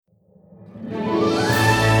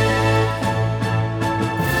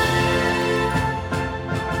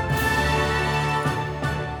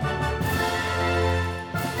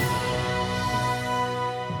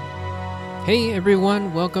Hey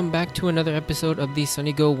everyone, welcome back to another episode of the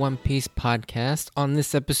Sunny Go One Piece podcast. On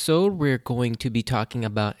this episode, we're going to be talking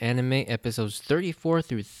about anime episodes 34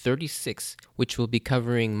 through 36, which will be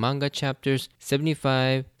covering manga chapters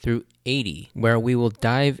 75 through 80, where we will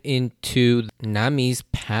dive into Nami's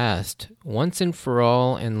past once and for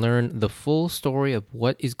all and learn the full story of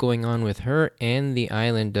what is going on with her and the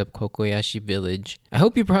island of Kokoyashi Village. I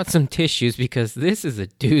hope you brought some tissues because this is a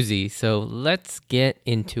doozy, so let's get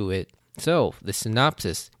into it. So, the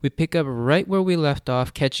synopsis. We pick up right where we left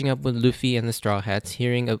off, catching up with Luffy and the Straw Hats,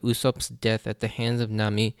 hearing of Usopp's death at the hands of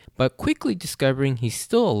Nami, but quickly discovering he's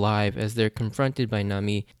still alive as they're confronted by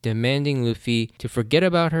Nami, demanding Luffy to forget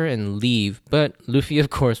about her and leave, but Luffy of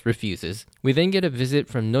course refuses. We then get a visit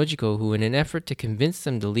from Nojiko, who in an effort to convince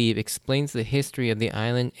them to leave, explains the history of the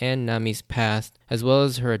island and Nami's past, as well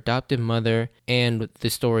as her adoptive mother, and the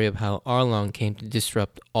story of how Arlong came to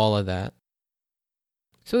disrupt all of that.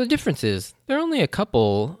 So the difference is, there are only a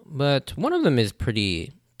couple, but one of them is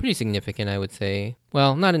pretty significant, I would say.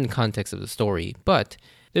 Well, not in the context of the story, but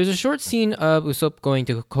there's a short scene of Usopp going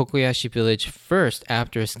to Kokoyashi Village first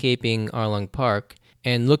after escaping Arlong Park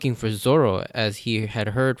and looking for Zoro, as he had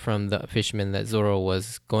heard from the fisherman that Zoro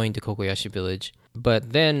was going to Kokoyashi Village.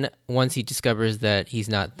 But then, once he discovers that he's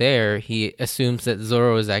not there, he assumes that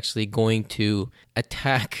Zoro is actually going to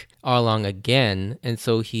attack Arlong again, and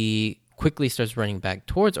so he quickly starts running back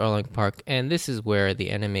towards Arlong Park, and this is where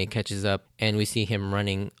the anime catches up and we see him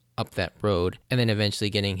running up that road and then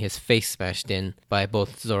eventually getting his face smashed in by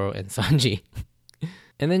both Zoro and Sanji.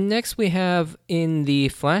 And then next we have in the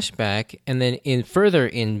flashback, and then further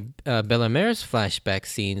in Bellemere's flashback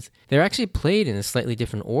scenes, they're actually played in a slightly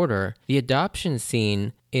different order. The adoption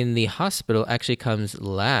scene in the hospital actually comes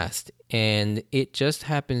last, and it just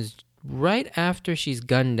happens right after she's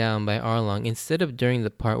gunned down by Arlong, instead of during the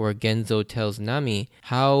part where Genzo tells Nami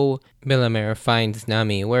how Bellemere finds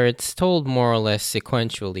Nami, where it's told more or less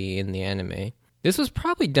sequentially in the anime. This was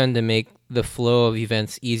probably done to make the flow of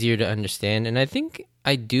events easier to understand, and I think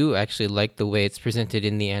I do actually like the way it's presented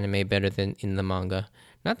in the anime better than in the manga.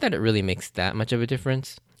 Not that it really makes that much of a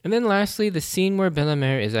difference. And then lastly, the scene where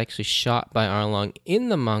Bellemere is actually shot by Arlong in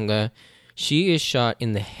the manga, she is shot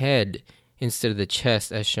in the head instead of the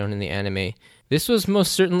chest as shown in the anime. This was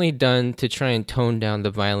most certainly done to try and tone down the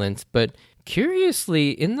violence, but curiously,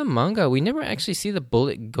 in the manga, we never actually see the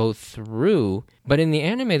bullet go through, but in the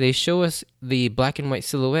anime, they show us the black and white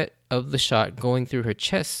silhouette of the shot going through her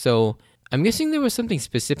chest, so I'm guessing there was something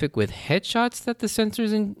specific with headshots that the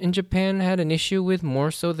censors in Japan had an issue with more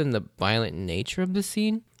so than the violent nature of the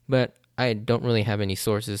scene, but I don't really have any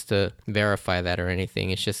sources to verify that or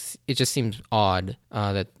anything. It just seems odd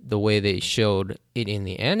that the way they showed it in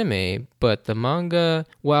the anime, but the manga,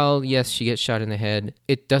 while yes, she gets shot in the head,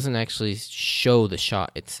 it doesn't actually show the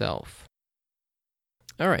shot itself.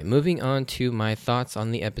 Alright, moving on to my thoughts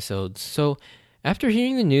on the episodes. So, after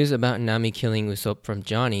hearing the news about Nami killing Usopp from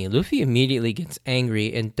Johnny, Luffy immediately gets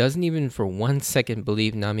angry and doesn't even for 1 second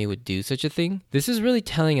believe Nami would do such a thing. This is really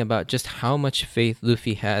telling about just how much faith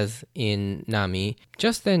Luffy has in Nami.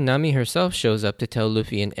 Just then, Nami herself shows up to tell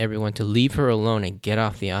Luffy and everyone to leave her alone and get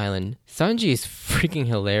off the island. Sanji is freaking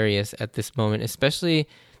hilarious at this moment, especially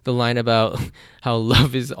the line about how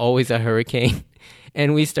love is always a hurricane.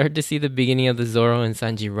 And we start to see the beginning of the Zoro and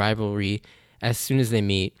Sanji rivalry as soon as they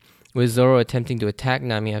meet, with Zoro attempting to attack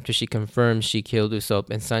Nami after she confirms she killed Usopp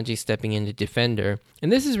and Sanji stepping in to defend her. And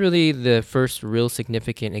this is really the first real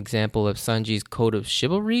significant example of Sanji's code of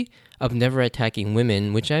chivalry of never attacking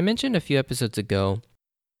women, which I mentioned a few episodes ago.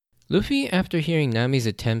 Luffy, after hearing Nami's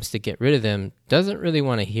attempts to get rid of them, doesn't really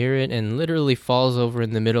want to hear it and literally falls over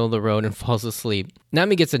in the middle of the road and falls asleep.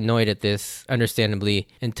 Nami gets annoyed at this, understandably,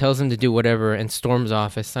 and tells him to do whatever and storms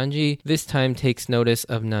off as Sanji this time takes notice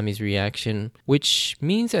of Nami's reaction, which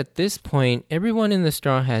means at this point, everyone in the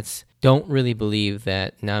Straw Hats don't really believe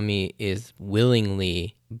that Nami is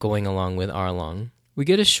willingly going along with Arlong. We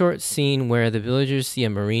get a short scene where the villagers see a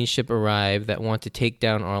marine ship arrive that want to take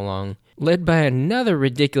down Arlong, led by another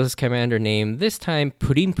ridiculous commander named, this time,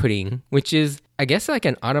 Pudding Pudding, which is, I guess, like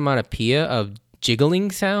an onomatopoeia of jiggling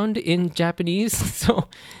sound in Japanese. So,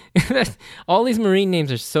 all these marine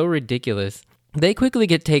names are so ridiculous. They quickly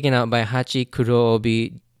get taken out by Hachi,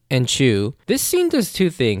 Kuroobi, and Chu. This scene does two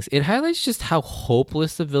things. It highlights just how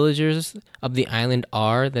hopeless the villagers of the island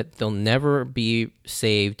are, that they'll never be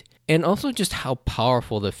saved, and also just how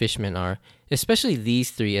powerful the fishmen are, especially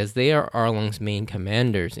these three, as they are Arlong's main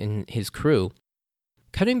commanders in his crew.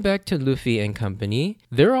 Cutting back to Luffy and company,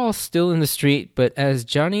 they're all still in the street, but as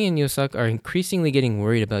Johnny and Yosak are increasingly getting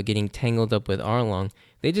worried about getting tangled up with Arlong,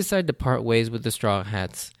 they decide to part ways with the Straw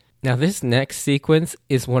Hats. Now, this next sequence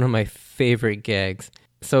is one of my favorite gags.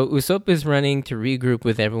 So, Usopp is running to regroup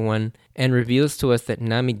with everyone and reveals to us that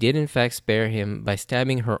Nami did in fact spare him by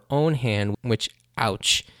stabbing her own hand, which,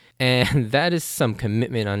 ouch. And that is some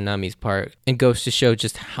commitment on Nami's part and goes to show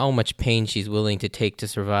just how much pain she's willing to take to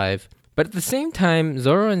survive. But at the same time,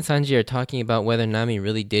 Zoro and Sanji are talking about whether Nami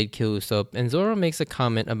really did kill Usopp, and Zoro makes a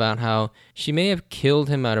comment about how she may have killed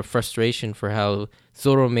him out of frustration for how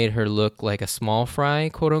Zoro made her look like a small fry,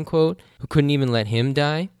 quote unquote, who couldn't even let him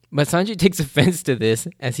die. But Sanji takes offense to this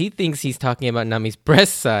as he thinks he's talking about Nami's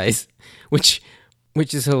breast size, which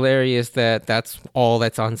is hilarious that that's all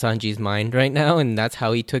that's on Sanji's mind right now, and that's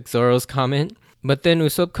how he took Zoro's comment. But then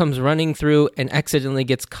Usopp comes running through and accidentally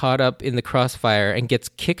gets caught up in the crossfire and gets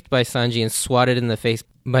kicked by Sanji and swatted in the face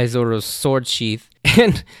by Zoro's sword sheath.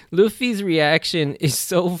 And Luffy's reaction is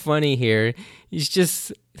so funny here. He's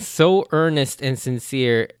just so earnest and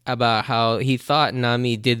sincere about how he thought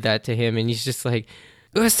Nami did that to him, and he's just like,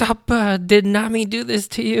 Usopp, did Nami do this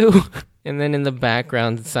to you? And then in the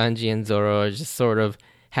background, Sanji and Zoro are just sort of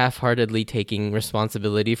half-heartedly taking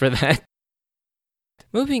responsibility for that.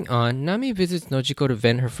 Moving on, Nami visits Nojiko to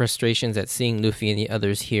vent her frustrations at seeing Luffy and the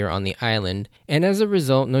others here on the island, and as a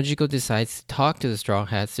result, Nojiko decides to talk to the Straw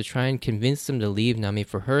Hats to try and convince them to leave Nami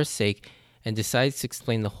for her sake, and decides to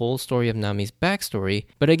explain the whole story of Nami's backstory,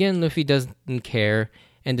 but again, Luffy doesn't care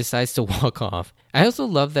and decides to walk off. I also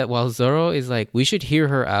love that while Zoro is like, we should hear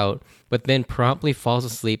her out, but then promptly falls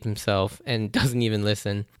asleep himself and doesn't even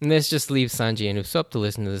listen. And this just leaves Sanji and Usopp to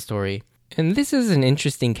listen to the story. And this is an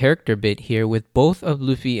interesting character bit here with both of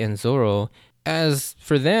Luffy and Zoro, as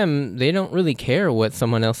for them, they don't really care what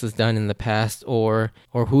someone else has done in the past or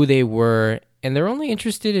who they were, and they're only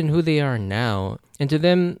interested in who they are now. And to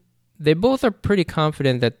them, they both are pretty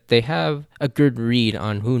confident that they have a good read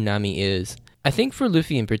on who Nami is. I think for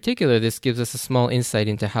Luffy in particular, this gives us a small insight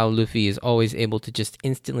into how Luffy is always able to just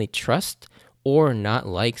instantly trust or not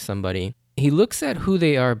like somebody. He looks at who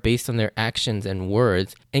they are based on their actions and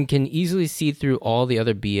words and can easily see through all the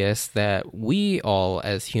other BS that we all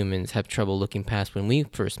as humans have trouble looking past when we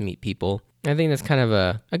first meet people. I think that's kind of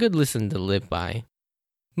a good lesson to live by.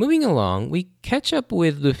 Moving along, we catch up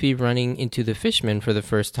with Luffy running into the fisherman for the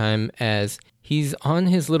first time as he's on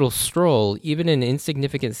his little stroll. Even an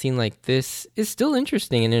insignificant scene like this is still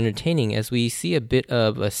interesting and entertaining as we see a bit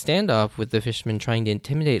of a standoff with the fisherman trying to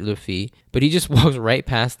intimidate Luffy, but he just walks right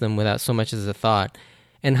past them without so much as a thought.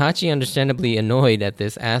 And Hachi, understandably annoyed at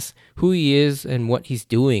this, asks who he is and what he's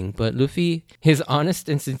doing, but Luffy, his honest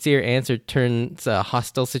and sincere answer turns a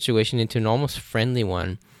hostile situation into an almost friendly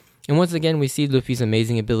one. And once again, we see Luffy's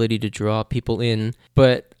amazing ability to draw people in.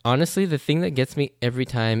 But honestly, the thing that gets me every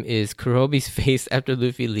time is Kurobi's face after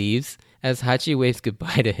Luffy leaves as Hachi waves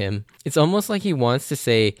goodbye to him. It's almost like he wants to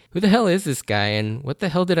say, who the hell is this guy? And what the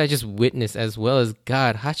hell did I just witness? As well as,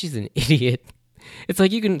 God, Hachi's an idiot. It's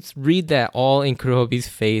like you can read that all in Kurobi's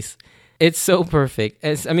face. It's so perfect.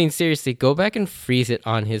 Seriously, go back and freeze it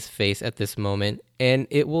on his face at this moment, and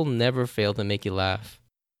it will never fail to make you laugh.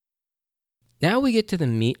 Now we get to the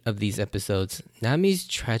meat of these episodes, Nami's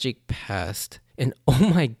tragic past. And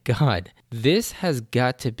oh my god, this has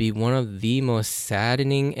got to be one of the most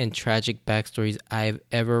saddening and tragic backstories I've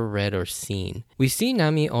ever read or seen. We see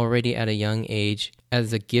Nami already at a young age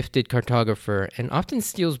as a gifted cartographer and often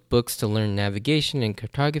steals books to learn navigation and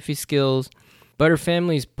cartography skills, but her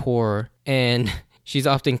family's poor and she's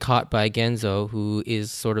often caught by Genzo, who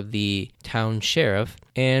is sort of the town sheriff,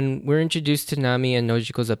 and we're introduced to Nami and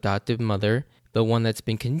Nojiko's adoptive mother, the one that's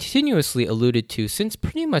been continuously alluded to since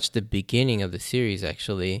pretty much the beginning of the series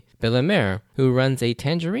actually, Bellemere, who runs a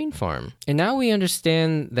tangerine farm. And now we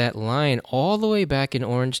understand that line all the way back in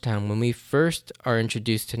Orangetown when we first are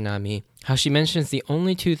introduced to Nami, how she mentions the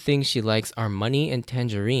only two things she likes are money and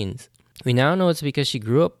tangerines. We now know it's because she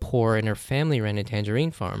grew up poor and her family ran a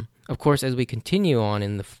tangerine farm. Of course, as we continue on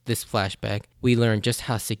in this flashback, we learn just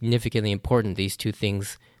how significantly important these two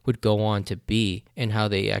things would go on to be and how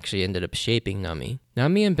they actually ended up shaping Nami.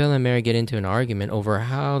 Nami and Bellemere get into an argument over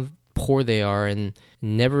how poor they are and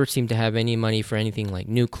never seem to have any money for anything like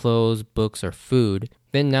new clothes, books, or food.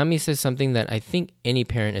 Then Nami says something that I think any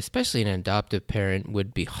parent, especially an adoptive parent,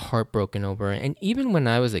 would be heartbroken over. And even when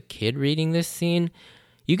I was a kid reading this scene,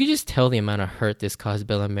 you could just tell the amount of hurt this caused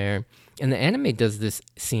Bellemere. And the anime does this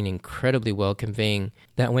scene incredibly well, conveying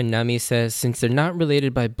that when Nami says, since they're not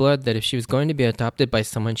related by blood, that if she was going to be adopted by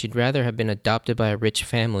someone, she'd rather have been adopted by a rich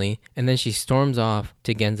family, and then she storms off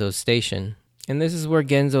to Genzo's station. And this is where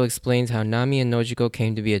Genzo explains how Nami and Nojiko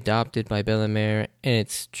came to be adopted by Bellemere, and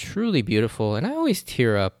it's truly beautiful, and I always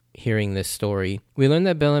tear up hearing this story. We learn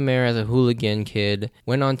that Bellemere, as a hooligan kid,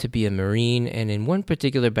 went on to be a Marine, and in one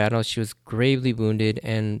particular battle, she was gravely wounded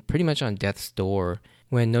and pretty much on death's door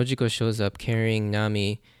when Nojiko shows up carrying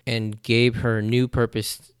Nami and gave her new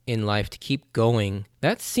purpose in life to keep going.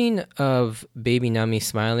 That scene of baby Nami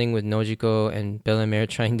smiling with Nojiko and Bellemere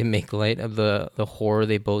trying to make light of the horror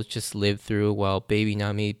they both just lived through while baby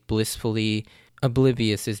Nami blissfully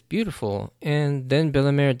oblivious is beautiful. And then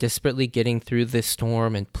Bellemere desperately getting through this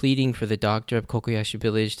storm and pleading for the doctor of Kokoyashi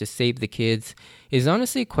village to save the kids is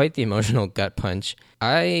honestly quite the emotional gut punch.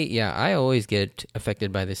 I always get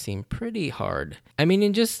affected by this scene pretty hard. I mean,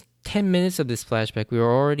 in just 10 minutes of this flashback, we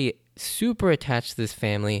were already super attached to this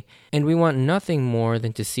family, and we want nothing more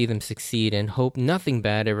than to see them succeed and hope nothing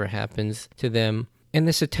bad ever happens to them. And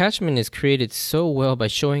this attachment is created so well by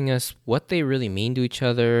showing us what they really mean to each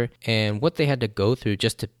other and what they had to go through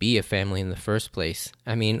just to be a family in the first place.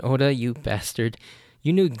 I mean, Oda, you bastard.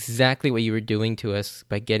 You knew exactly what you were doing to us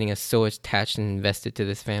by getting us so attached and invested to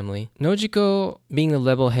this family. Nojiko, being the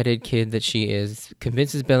level-headed kid that she is,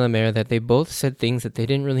 convinces Bellemere that they both said things that they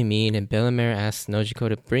didn't really mean, and Bellemere asks Nojiko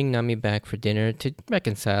to bring Nami back for dinner to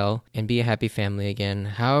reconcile and be a happy family again.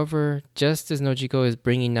 However, just as Nojiko is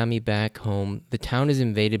bringing Nami back home, the town is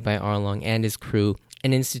invaded by Arlong and his crew,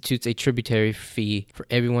 and institutes a tributary fee for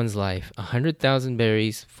everyone's life, 100,000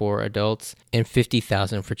 berries for adults and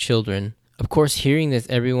 50,000 for children. Of course, hearing this,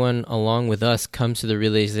 everyone along with us comes to the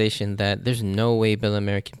realization that there's no way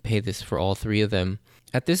Bellemere can pay this for all three of them.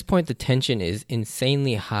 At this point, the tension is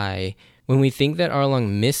insanely high when we think that Arlong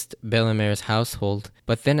missed Bellemere's household,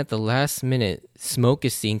 but then at the last minute, smoke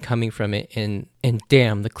is seen coming from it, and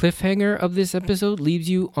damn, the cliffhanger of this episode leaves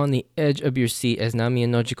you on the edge of your seat as Nami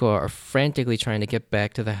and Nojiko are frantically trying to get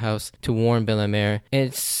back to the house to warn Bellemere, and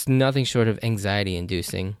it's nothing short of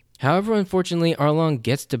anxiety-inducing. However, unfortunately, Arlong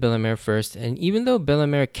gets to Bellemere first, and even though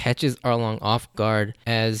Bellemere catches Arlong off guard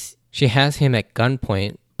as she has him at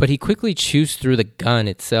gunpoint, but he quickly chews through the gun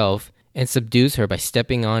itself and subdues her by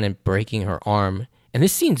stepping on and breaking her arm. And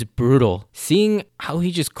this scene's brutal. Seeing how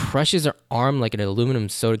he just crushes her arm like an aluminum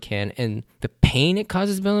soda can and the pain it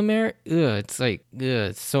causes Bellemere,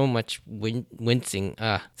 it's so much wincing.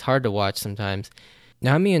 It's hard to watch sometimes.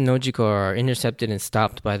 Nami and Nojiko are intercepted and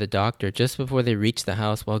stopped by the doctor just before they reach the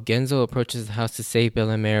house, while Genzo approaches the house to save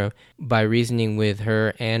Bellemere by reasoning with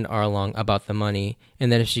her and Arlong about the money,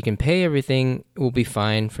 and that if she can pay everything, it will be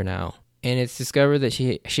fine for now. And it's discovered that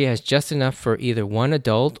she has just enough for either one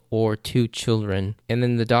adult or two children. And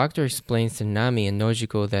then the doctor explains to Nami and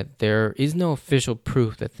Nojiko that there is no official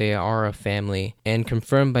proof that they are a family, and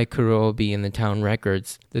confirmed by Kurobi in the town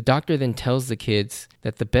records. The doctor then tells the kids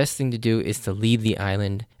that the best thing to do is to leave the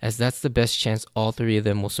island, as that's the best chance all three of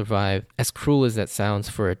them will survive, as cruel as that sounds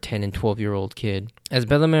for a 10 and 12-year-old kid. As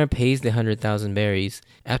Bellemere pays the 100,000 berries,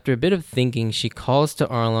 after a bit of thinking, she calls to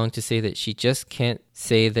Arlong to say that she just can't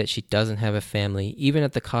say that she doesn't have a family, even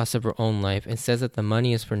at the cost of her own life, and says that the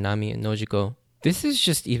money is for Nami and Nojiko. This is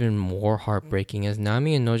just even more heartbreaking as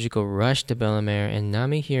Nami and Nojiko rush to Bellemere, and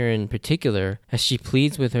Nami here in particular, as she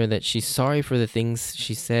pleads with her that she's sorry for the things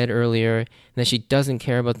she said earlier, and that she doesn't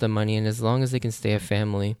care about the money, and as long as they can stay a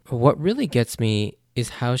family. What really gets me is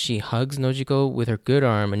how she hugs Nojiko with her good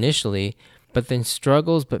arm initially, but then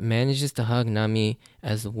struggles but manages to hug Nami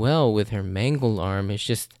as well with her mangled arm. It's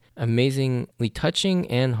just amazingly touching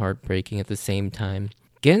and heartbreaking at the same time.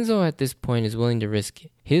 Genzo at this point is willing to risk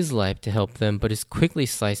his life to help them, but is quickly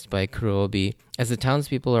sliced by Kurobi, as the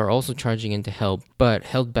townspeople are also charging in to help, but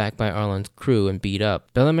held back by Arlong's crew and beat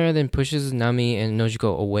up. Bellemere then pushes Nami and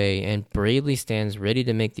Nojiko away and bravely stands ready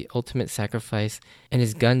to make the ultimate sacrifice, and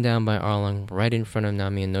is gunned down by Arlong right in front of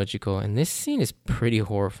Nami and Nojiko, and this scene is pretty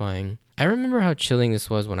horrifying. I remember how chilling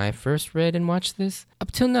this was when I first read and watched this.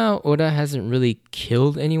 Up till now, Oda hasn't really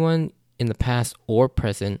killed anyone in the past or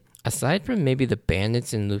present, aside from maybe the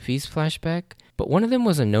bandits in Luffy's flashback, but one of them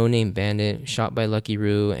was a no-name bandit shot by Lucky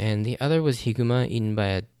Roo, and the other was Higuma eaten by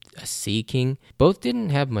a Sea King. Both didn't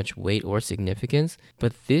have much weight or significance,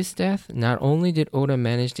 but this death, not only did Oda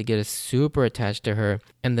manage to get us super attached to her,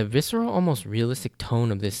 and the visceral, almost realistic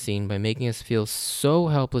tone of this scene by making us feel so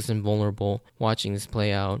helpless and vulnerable watching this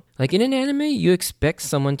play out. Like in an anime, you expect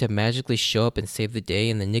someone to magically show up and save the day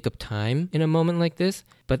in the nick of time in a moment like this,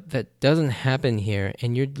 but that doesn't happen here,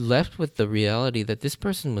 and you're left with the reality that this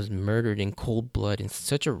person was murdered in cold blood in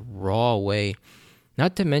such a raw way.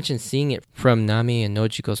 Not to mention seeing it from Nami and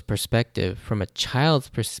Nojiko's perspective, from a child's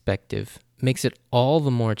perspective, makes it all the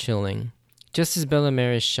more chilling. Just as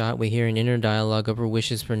Bellemere is shot, we hear an inner dialogue of her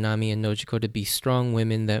wishes for Nami and Nojiko to be strong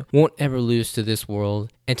women that won't ever lose to this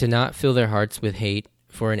world, and to not fill their hearts with hate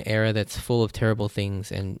for an era that's full of terrible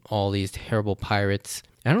things and all these terrible pirates.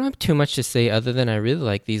 I don't have too much to say other than I really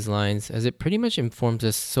like these lines, as it pretty much informs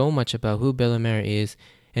us so much about who Bellemere is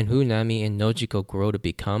and who Nami and Nojiko grow to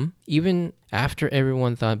become. Even after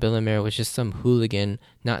everyone thought Bellemere was just some hooligan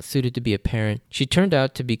not suited to be a parent, she turned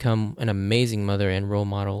out to become an amazing mother and role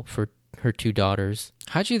model for her 2 daughters.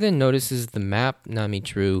 Hachi then notices the map Nami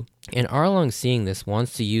drew, and Arlong, seeing this,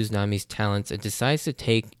 wants to use Nami's talents and decides to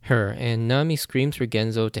take her, and Nami screams for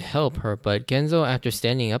Genzo to help her, but Genzo, after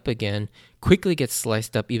standing up again, quickly gets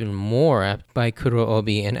sliced up even more by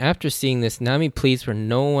Kuroobi, and after seeing this, Nami pleads for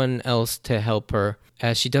no one else to help her,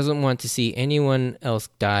 as she doesn't want to see anyone else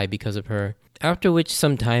die because of her. After which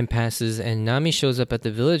some time passes, and Nami shows up at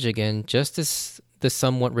the village again, just as the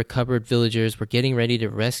somewhat recovered villagers were getting ready to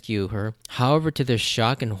rescue her. However, to their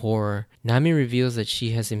shock and horror, Nami reveals that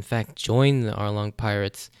she has in fact joined the Arlong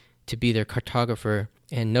pirates to be their cartographer,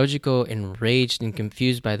 and Nojiko, enraged and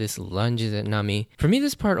confused by this, lunges at Nami. For me,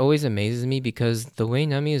 this part always amazes me because the way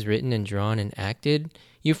Nami is written and drawn and acted,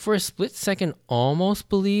 you for a split second almost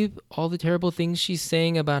believe all the terrible things she's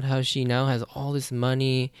saying about how she now has all this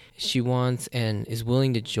money she wants and is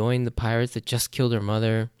willing to join the pirates that just killed her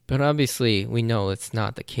mother. But obviously, we know it's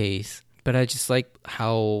not the case. But I just like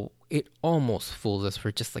how it almost fools us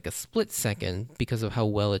for just like a split second because of how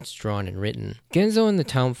well it's drawn and written. Genzo and the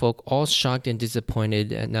townfolk, all shocked and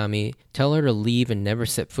disappointed at Nami, tell her to leave and never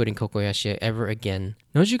set foot in Kokoyashi ever again.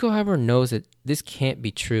 Nojiko, however, knows that this can't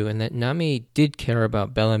be true and that Nami did care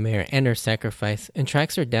about Bellemere and her sacrifice, and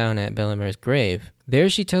tracks her down at Bellemere's grave. There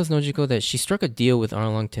she tells Nojiko that she struck a deal with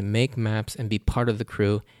Arlong to make maps and be part of the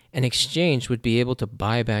crew, in exchange would be able to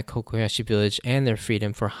buy back Kokoyashi Village and their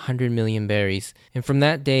freedom for 100 million berries. And from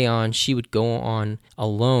that day on, she would go on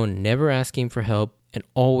alone, never asking for help, and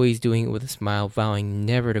always doing it with a smile, vowing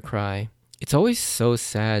never to cry. It's always so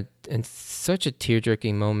sad and such a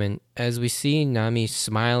tear-jerking moment as we see Nami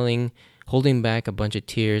smiling, holding back a bunch of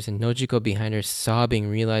tears, and Nojiko behind her sobbing,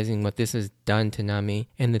 realizing what this has done to Nami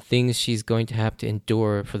and the things she's going to have to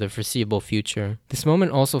endure for the foreseeable future. This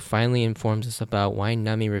moment also finally informs us about why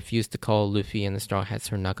Nami refused to call Luffy and the Straw Hats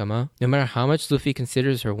her nakama. No matter how much Luffy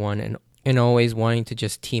considers her one and always wanting to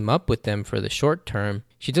just team up with them for the short term,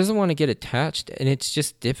 she doesn't want to get attached, and it's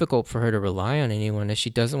just difficult for her to rely on anyone as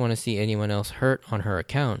she doesn't want to see anyone else hurt on her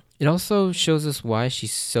account. It also shows us why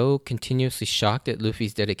she's so continuously shocked at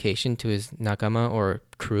Luffy's dedication to his nakama or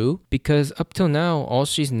crew, because up till now, all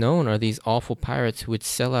she's known are these awful pirates who would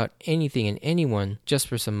sell out anything and anyone just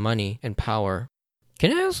for some money and power.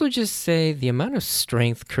 Can I also just say the amount of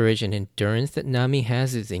strength, courage, and endurance that Nami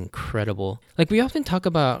has is incredible. Like, we often talk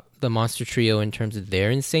about the monster trio in terms of their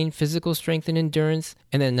insane physical strength and endurance,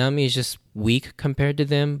 and that Nami is just weak compared to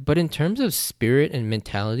them, but in terms of spirit and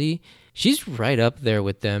mentality, she's right up there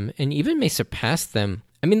with them and even may surpass them.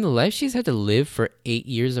 I mean, the life she's had to live for 8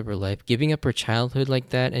 years of her life, giving up her childhood like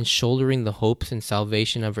that and shouldering the hopes and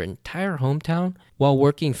salvation of her entire hometown while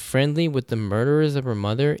working friendly with the murderers of her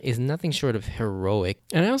mother is nothing short of heroic.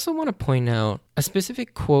 And I also want to point out a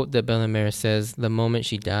specific quote that Bellemere says the moment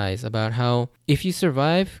she dies about how if you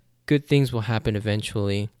survive, good things will happen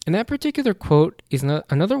eventually. And that particular quote is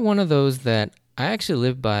another one of those that I actually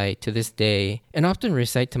live by to this day and often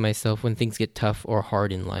recite to myself when things get tough or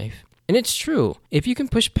hard in life. And it's true. If you can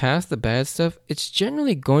push past the bad stuff, it's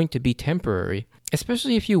generally going to be temporary.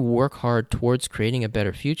 Especially if you work hard towards creating a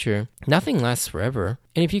better future. Nothing lasts forever.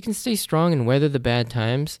 And if you can stay strong and weather the bad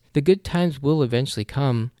times, the good times will eventually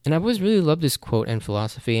come. And I've always really loved this quote and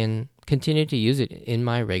philosophy and continue to use it in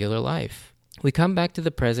my regular life. We come back to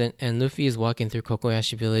the present, and Luffy is walking through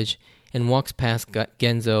Kokoyashi Village and walks past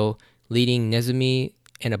Genzo, leading Nezumi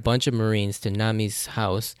and a bunch of Marines to Nami's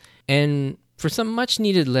house. And for some much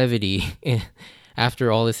needed levity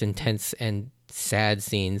after all this intense and sad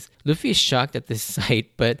scenes, Luffy is shocked at this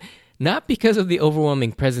sight, but not because of the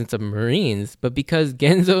overwhelming presence of Marines, but because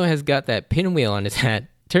Genzo has got that pinwheel on his hat.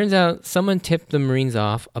 Turns out someone tipped the Marines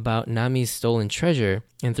off about Nami's stolen treasure,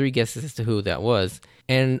 and 3 guesses as to who that was,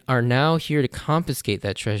 and are now here to confiscate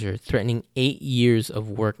that treasure, threatening 8 years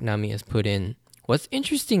of work Nami has put in. What's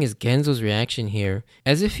interesting is Genzo's reaction here,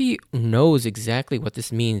 as if he knows exactly what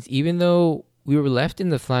this means, even though we were left in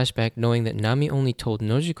the flashback knowing that Nami only told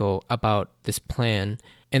Nojiko about this plan,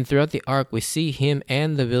 and throughout the arc we see him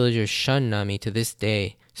and the villagers shun Nami to this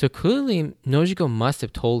day. So clearly Nojiko must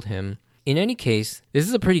have told him. In any case, this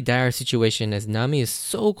is a pretty dire situation as Nami is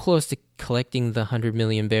so close to collecting the 100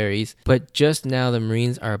 million berries, but just now the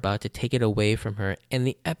Marines are about to take it away from her, and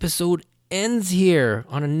the episode ends here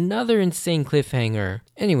on another insane cliffhanger.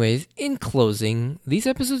 Anyways, in closing, these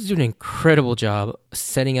episodes do an incredible job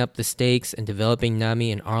setting up the stakes and developing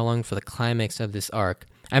Nami and Arlong for the climax of this arc.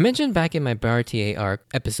 I mentioned back in my Baratier arc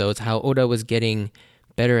episodes how Oda was getting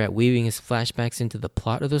better at weaving his flashbacks into the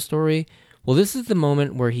plot of the story. Well, this is the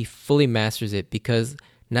moment where he fully masters it, because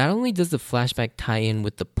not only does the flashback tie in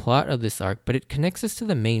with the plot of this arc, but it connects us to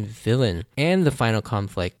the main villain and the final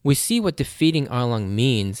conflict. We see what defeating Arlong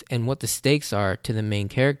means and what the stakes are to the main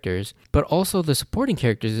characters, but also the supporting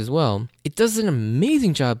characters as well. It does an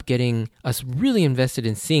amazing job getting us really invested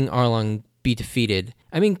in seeing Arlong be defeated.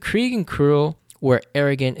 I mean, Krieg and Kuro were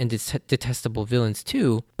arrogant and detestable villains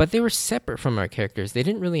too, but they were separate from our characters. They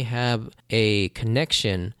didn't really have a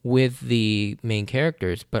connection with the main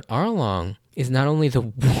characters, but Arlong is not only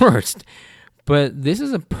the worst, but this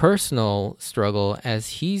is a personal struggle, as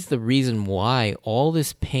he's the reason why all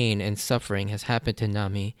this pain and suffering has happened to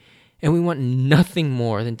Nami, and we want nothing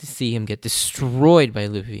more than to see him get destroyed by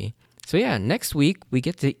Luffy. So yeah, next week we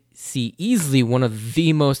get to see easily one of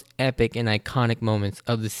the most epic and iconic moments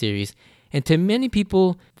of the series, and to many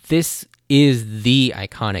people, this is the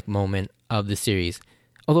iconic moment of the series.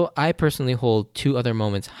 Although I personally hold two other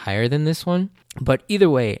moments higher than this one. But either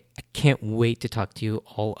way, I can't wait to talk to you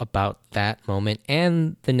all about that moment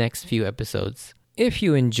and the next few episodes. If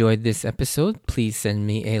you enjoyed this episode, please send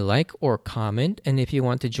me a like or comment. And if you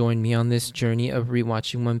want to join me on this journey of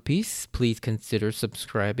rewatching One Piece, please consider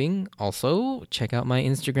subscribing. Also, check out my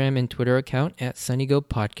Instagram and Twitter account at SunnyGo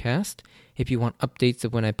Podcast if you want updates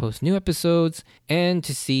of when I post new episodes and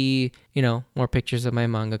to see, more pictures of my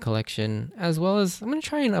manga collection, as well as I'm going to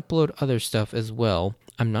try and upload other stuff as well.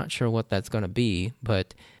 I'm not sure what that's going to be,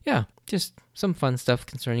 but yeah, just some fun stuff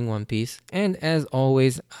concerning One Piece. And as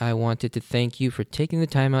always, I wanted to thank you for taking the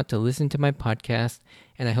time out to listen to my podcast,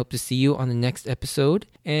 and I hope to see you on the next episode.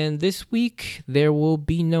 And this week, there will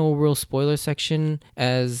be no real spoiler section,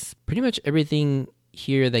 as pretty much everything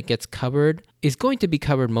here that gets covered is going to be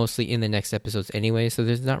covered mostly in the next episodes anyway, so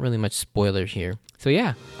there's not really much spoiler here. So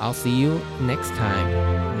yeah, I'll see you next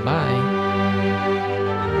time. Bye.